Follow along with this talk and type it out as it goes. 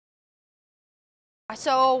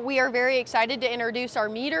So we are very excited to introduce our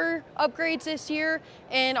meter upgrades this year,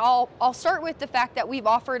 and I'll start with the fact that we've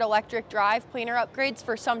offered electric drive planer upgrades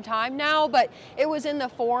for some time now, but it was in the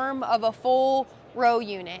form of a full row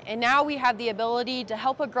unit, and now we have the ability to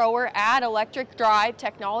help a grower add electric drive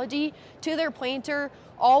technology to their planter,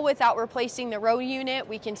 all without replacing the row unit.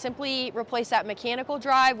 We can simply replace that mechanical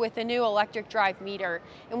drive with a new electric drive meter,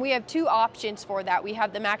 and we have two options for that. We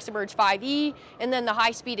have the MaxEmerge 5E and then the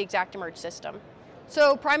high-speed ExactEmerge system.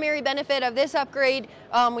 So primary benefit of this upgrade,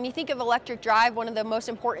 when you think of electric drive, one of the most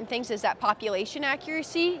important things is that population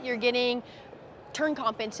accuracy. You're getting turn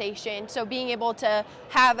compensation, so being able to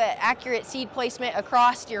have an accurate seed placement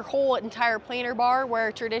across your whole entire planter bar,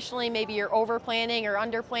 where traditionally maybe you're over planting or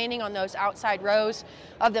under planting on those outside rows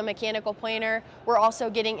of the mechanical planter. We're also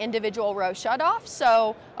getting individual row shutoffs,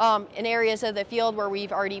 so in areas of the field where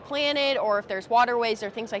we've already planted, or if there's waterways or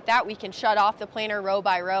things like that, we can shut off the planter row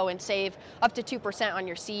by row and save up to 2% on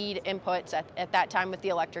your seed inputs at that time with the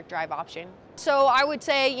electric drive option. So I would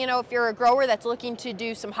say, you know, if you're a grower that's looking to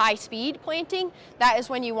do some high speed planting, that is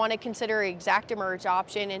when you want to consider ExactEmerge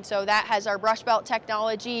option. And so that has our brush belt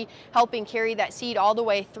technology helping carry that seed all the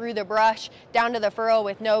way through the brush down to the furrow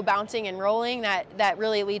with no bouncing and rolling. That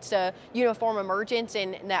really leads to uniform emergence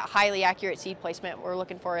and that highly accurate seed placement we're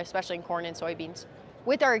looking for, especially in corn and soybeans.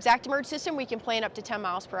 With our ExactEmerge system, we can plant up to 10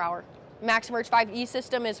 miles per hour. MaxEmerge 5E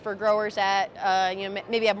system is for growers that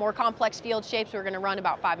maybe have more complex field shapes. We're going to run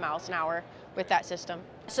about 5 miles an hour with that system.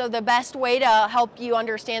 So the best way to help you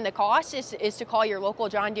understand the cost is to call your local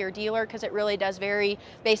John Deere dealer, because it really does vary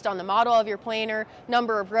based on the model of your planter,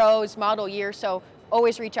 number of rows, model year. So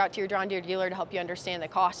always reach out to your John Deere dealer to help you understand the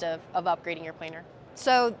cost of upgrading your planter.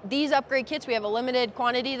 So these upgrade kits, we have a limited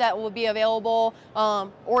quantity that will be available,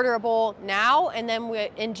 orderable now, and then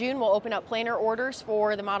in June we'll open up planter orders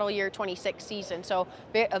for the model year 26 season, so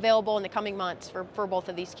available in the coming months for both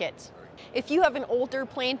of these kits. If you have an older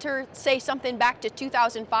planter, say something back to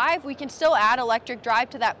 2005, we can still add electric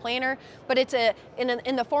drive to that planter, but it's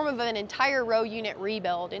in the form of an entire row unit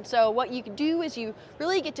rebuild. And so what you can do is you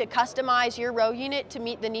really get to customize your row unit to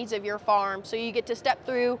meet the needs of your farm. So you get to step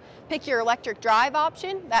through, pick your electric drive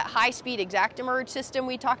option, that high-speed ExactEmerge system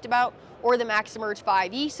we talked about, or the MaxEmerge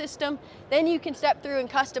 5E system. Then you can step through and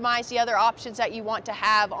customize the other options that you want to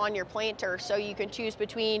have on your planter. So you can choose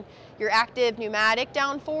between your active pneumatic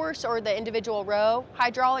downforce or the individual row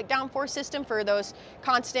hydraulic downforce system for those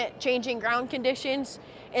constant changing ground conditions.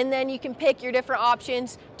 And then you can pick your different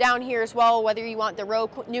options down here as well, whether you want the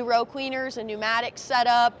new row cleaners, a pneumatic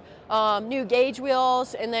setup, new gauge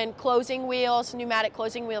wheels, and then closing wheels, pneumatic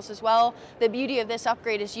closing wheels as well. The beauty of this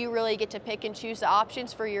upgrade is you really get to pick and choose the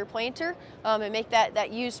options for your planter and make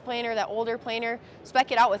that used planter, that older planter,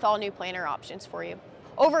 spec it out with all new planter options for you.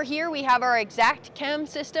 Over here we have our ExactChem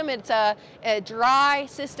system. It's a dry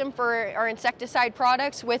system for our insecticide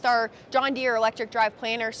products with our John Deere electric drive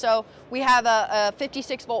planter. So we have a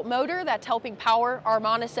 56 volt motor that's helping power our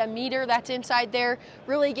MaxEmerge meter that's inside there,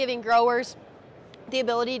 really giving growers the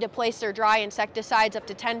ability to place their dry insecticides up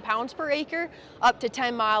to 10 pounds per acre, up to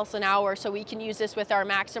 10 miles an hour. So we can use this with our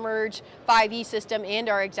MaxEmerge 5E system and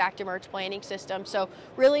our ExactEmerge planting system. So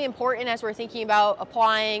really important as we're thinking about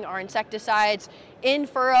applying our insecticides in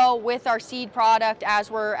furrow with our seed product as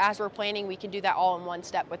we're planting. We can do that all in one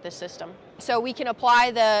step with this system. So we can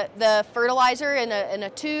apply the fertilizer in a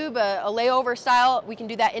tube, a layover style. We can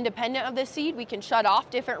do that independent of the seed. We can shut off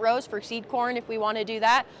different rows for seed corn if we want to do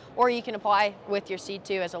that, or you can apply with your seed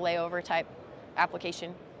too as a layover type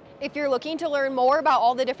application. If you're looking to learn more about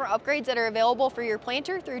all the different upgrades that are available for your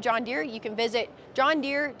planter through John Deere, you can visit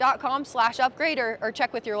johndeere.com/upgrade or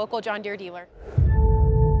check with your local John Deere dealer.